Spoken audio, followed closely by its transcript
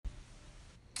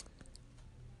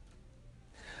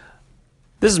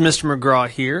This is Mr. McGraw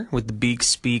here with the Beak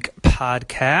Speak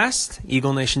podcast,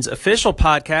 Eagle Nation's official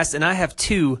podcast, and I have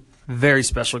two very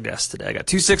special guests today. I got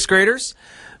two sixth graders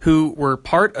who were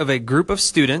part of a group of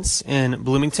students in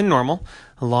Bloomington Normal,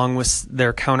 along with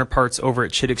their counterparts over at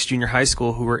Chittix Junior High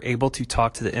School, who were able to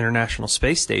talk to the International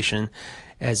Space Station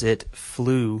as it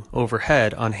flew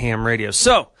overhead on ham radio.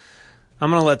 So I'm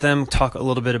going to let them talk a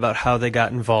little bit about how they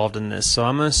got involved in this. So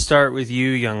I'm going to start with you,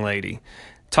 young lady.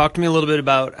 Talk to me a little bit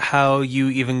about how you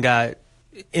even got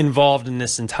involved in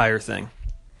this entire thing.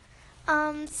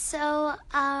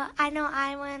 I know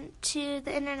I went to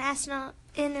the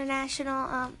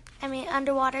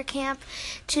underwater camp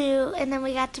and then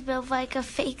we got to build like a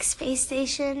fake space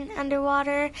station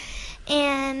underwater,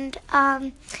 and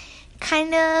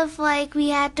kind of like we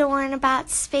had to learn about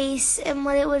space and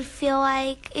what it would feel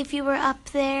like if you were up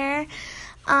there.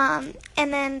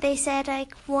 And then they said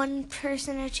like one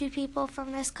person or two people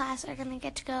from this class are going to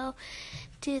get to go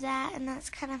do that, and that's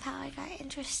kind of how I got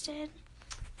interested.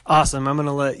 Awesome. I'm going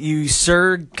to let you,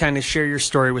 sir, kind of share your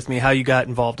story with me, how you got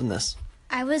involved in this.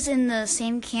 I was in the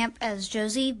same camp as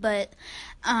Josie, but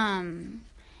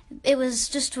it was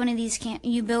just one of these camp.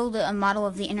 You build a model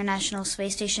of the International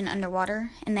Space Station underwater,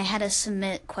 and they had us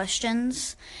submit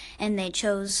questions, and they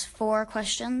chose 4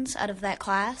 questions out of that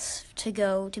class to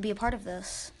go to be a part of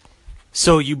this.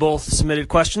 So you both submitted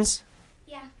questions?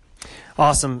 Yeah.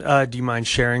 Awesome. Do you mind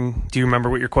sharing? Do you remember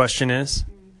what your question is?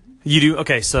 You do?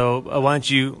 Okay, so why don't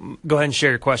you go ahead and share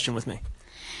your question with me.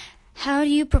 How do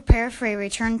you prepare for a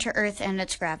return to Earth and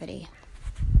its gravity?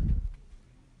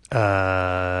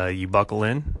 You buckle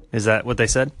in? Is that what they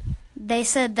said? They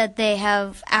said that they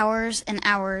have hours and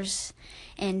hours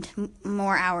and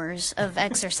more hours of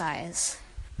exercise.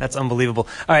 That's unbelievable.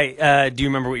 All right, do you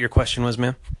remember what your question was,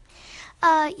 ma'am?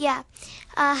 Yeah.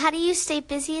 How do you stay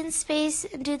busy in space,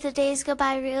 and do the days go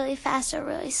by really fast or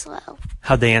really slow?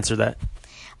 How'd they answer that?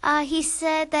 He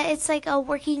said that it's like a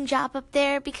working job up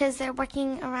there because they're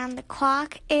working around the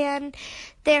clock, and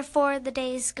therefore the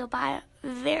days go by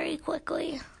very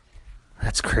quickly.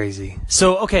 That's crazy.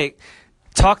 So, okay,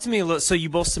 talk to me a little. So you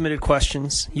both submitted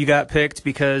questions. You got picked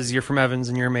because you're from Evans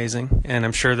and you're amazing, and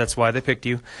I'm sure that's why they picked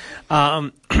you.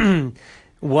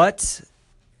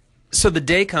 So the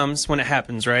day comes when it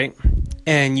happens, right?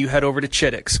 And you head over to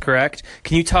Chittix, correct?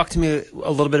 Can you talk to me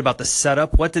a little bit about the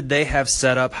setup? What did they have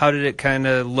set up? How did it kind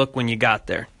of look when you got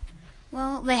there?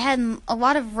 Well, they had a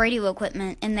lot of radio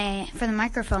equipment, and for the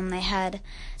microphone, they had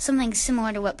something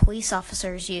similar to what police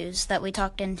officers use that we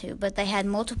talked into, but they had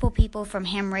multiple people from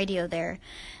ham radio there.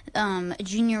 A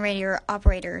junior radio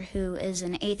operator who is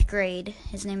in 8th grade,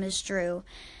 his name is Drew,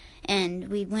 and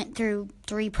we went through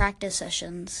 3 practice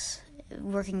sessions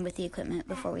working with the equipment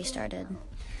before we started.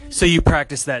 So you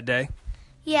practiced that day?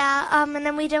 Yeah, and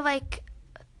then we did like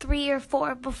 3 or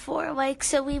 4 before.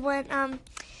 So we went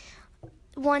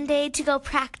one day to go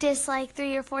practice like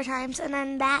 3 or 4 times, and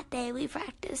then that day we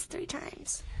practiced 3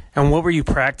 times. And what were you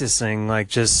practicing? Like,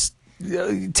 just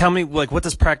tell me, like, what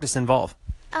does practice involve?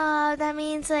 That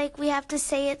means like we have to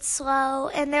say it slow,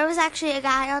 and there was actually a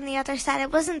guy on the other side.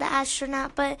 It wasn't the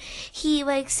astronaut, but he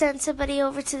like sent somebody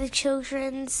over to the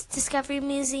Children's Discovery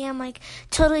Museum, like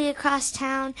totally across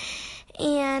town.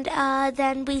 And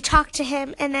then we talked to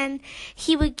him, and then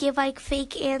he would give like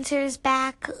fake answers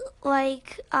back,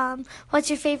 like what's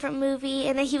your favorite movie,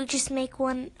 and then he would just make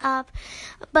one up.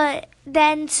 But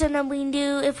then we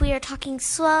knew if we were talking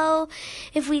slow,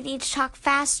 if we need to talk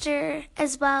faster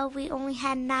as well. We only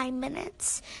had 9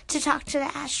 minutes to talk to the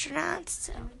astronauts.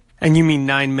 So. And you mean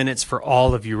 9 minutes for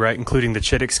all of you, right, including the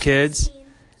Chittix kids?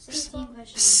 16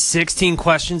 questions. 16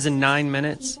 questions in 9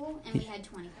 minutes? And we had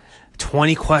 20.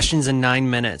 20 questions in 9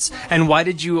 minutes. And why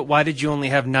did you only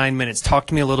have 9 minutes? Talk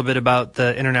to me a little bit about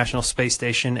the International Space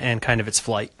Station and kind of its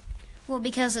flight. Well,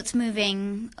 because it's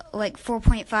moving like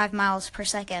 4.5 miles per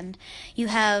second, you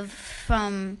have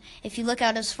if you look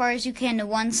out as far as you can to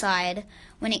one side,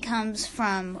 when it comes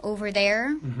from over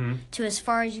there to as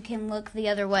far as you can look the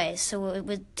other way. So it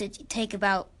would take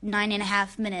about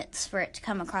 9.5 minutes for it to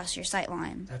come across your sight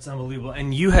line. That's unbelievable.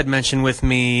 And you had mentioned with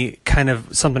me kind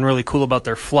of something really cool about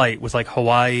their flight with like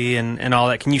Hawaii and all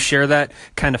that. Can you share that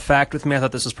kind of fact with me? I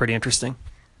thought this was pretty interesting.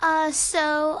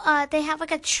 They have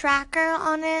like a tracker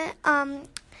on it, on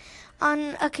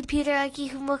a computer. Like you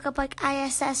can look up like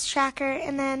ISS tracker,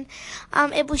 and then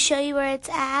it will show you where it's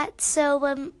at. So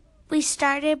when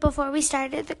before we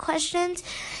started the questions,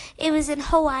 it was in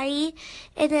Hawaii,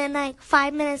 and then like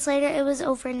 5 minutes later, it was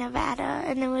over Nevada,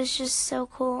 and it was just so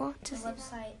cool to see.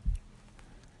 Website.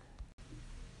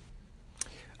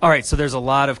 All right, so there's a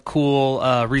lot of cool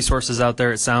resources out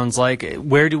there, it sounds like.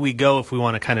 Where do we go if we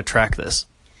want to kind of track this?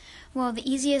 Well,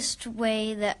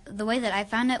 the way that I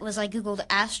found it was I googled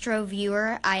Astro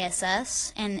Viewer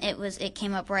ISS, and it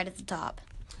came up right at the top.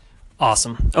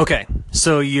 Awesome. Okay,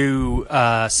 so you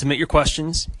submit your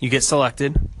questions, you get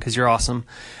selected because you're awesome,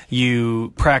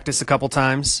 you practice a couple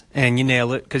times, and you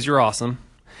nail it because you're awesome.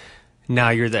 Now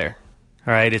you're there.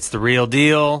 All right, it's the real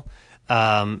deal.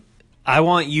 I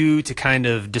want you to kind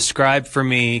of describe for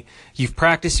me, you've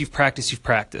practiced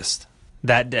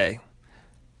that day.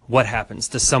 What happens?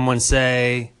 Does someone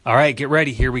say, all right, get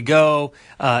ready, here we go?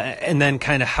 And then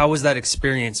kind of how was that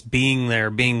experience being there,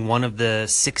 being one of the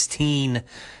 16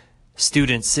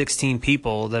 students, 16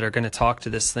 people that are going to talk to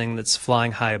this thing that's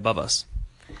flying high above us?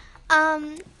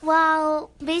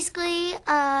 Well, basically,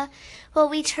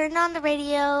 we turned on the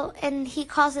radio, and he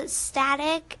calls it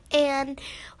static, and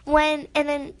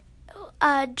then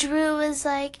Drew was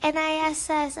like, NISS,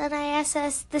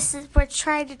 we're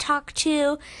trying to talk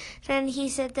to, and he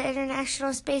said the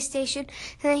International Space Station,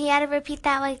 and then he had to repeat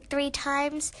that like 3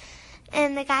 times,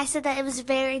 and the guy said that it was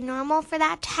very normal for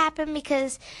that to happen,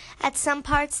 because at some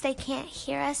parts they can't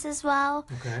hear us as well.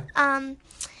 Okay.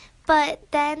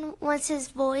 But then once his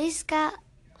voice got,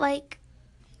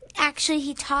 actually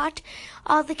he talked,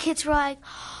 all the kids were like,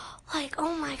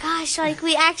 oh my gosh,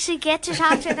 we actually get to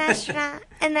talk to an astronaut.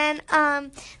 And then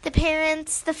the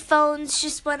parents, the phones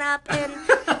just went up, and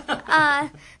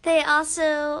they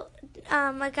also,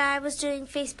 a guy was doing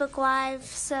Facebook Live,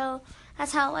 so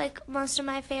that's how, most of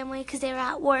my family, because they were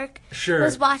at work, Sure.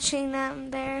 was watching them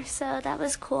there, so that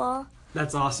was cool.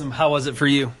 That's awesome. How was it for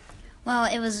you? Well,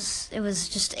 it was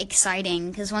just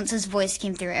exciting because once his voice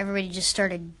came through, everybody just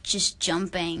started just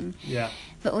jumping. Yeah.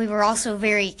 But we were also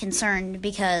very concerned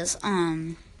because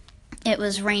it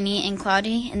was rainy and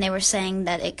cloudy, and they were saying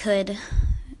that it could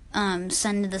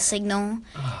send the signal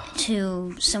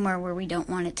to somewhere where we don't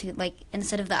want it to. Like,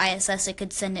 instead of the ISS, it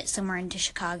could send it somewhere into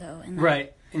Chicago. And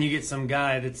Right. And you get some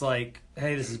guy that's like,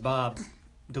 hey, this is Bob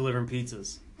delivering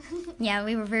pizzas. Yeah,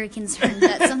 we were very concerned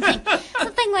that something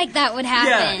like that would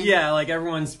happen. Yeah, like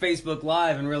everyone's Facebook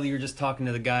Live, and really you're just talking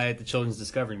to the guy at the Children's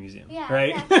Discovery Museum, Yeah,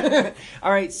 right? yeah.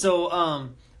 All right, so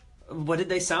what did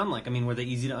they sound like? I mean, were they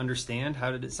easy to understand?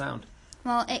 How did it sound?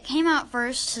 Well, it came out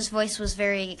first. His voice was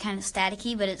very kind of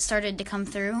staticky, but it started to come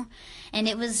through, and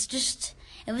it was just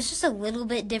a little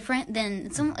bit different than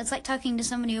it's like talking to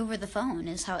somebody over the phone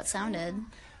is how it sounded.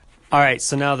 All right,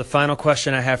 so now the final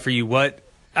question I have for you.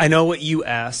 I know what you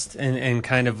asked and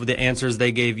kind of the answers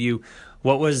they gave you.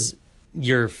 What was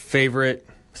your favorite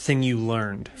thing you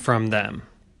learned from them?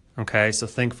 Okay, so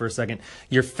think for a second.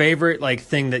 Your favorite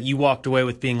thing that you walked away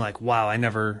with being like, wow, I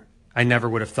never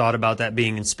would have thought about that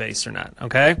being in space or not.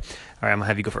 Okay? All right, I'm going to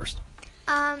have you go first.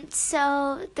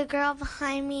 So the girl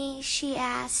behind me, she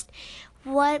asked,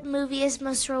 what movie is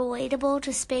most relatable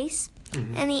to space?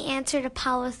 Mm-hmm. And he answered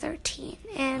Apollo 13.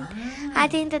 And I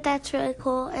think that that's really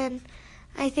cool, and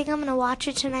I think I'm going to watch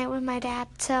it tonight with my dad,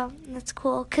 so that's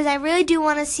cool. Because I really do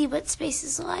want to see what space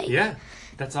is like. Yeah,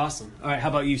 that's awesome. All right, how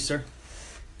about you, sir?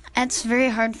 It's very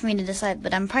hard for me to decide,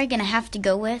 but I'm probably going to have to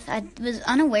go with, I was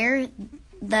unaware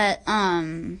that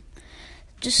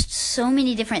just so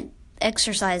many different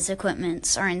exercise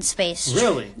equipments are in space.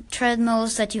 Really?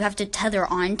 Treadmills that you have to tether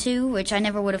onto, which I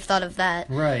never would have thought of that.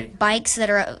 Right. Bikes that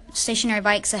are stationary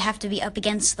bikes that have to be up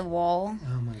against the wall.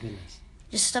 Oh, my goodness.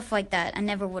 Just stuff like that. I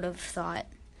never would have thought.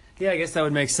 Yeah, I guess that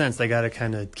would make sense. They got to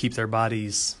kind of keep their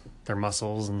bodies, their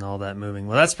muscles, and all that moving.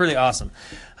 Well, that's pretty awesome.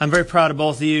 I'm very proud of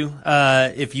both of you.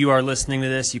 If you are listening to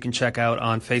this, you can check out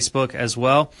on Facebook as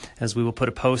well, as we will put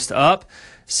a post up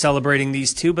celebrating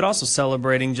these two, but also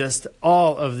celebrating just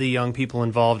all of the young people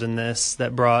involved in this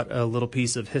that brought a little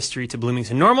piece of history to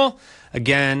Bloomington Normal.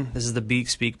 Again, this is the Beak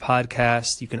Speak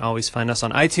podcast. You can always find us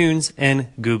on iTunes and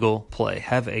Google Play.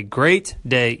 Have a great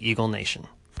day, Eagle Nation.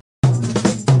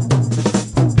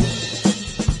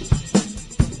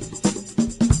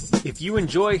 If you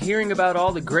enjoy hearing about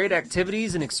all the great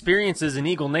activities and experiences in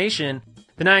Eagle Nation,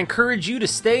 then I encourage you to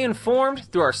stay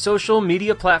informed through our social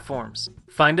media platforms.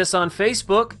 Find us on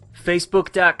Facebook,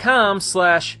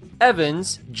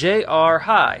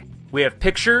 facebook.com/EvansJRHigh. We have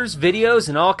pictures, videos,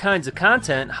 and all kinds of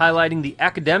content highlighting the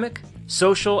academic,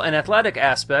 social, and athletic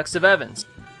aspects of Evans.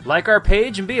 Like our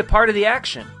page and be a part of the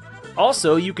action.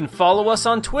 Also, you can follow us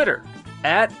on Twitter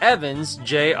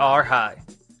 @EvansJRHigh.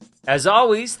 As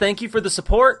always, thank you for the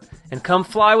support, and come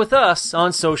fly with us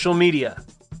on social media.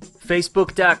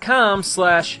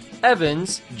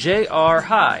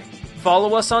 Facebook.com/EvansJRHigh.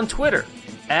 Follow us on Twitter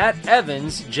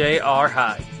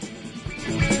 @EvansJRHigh.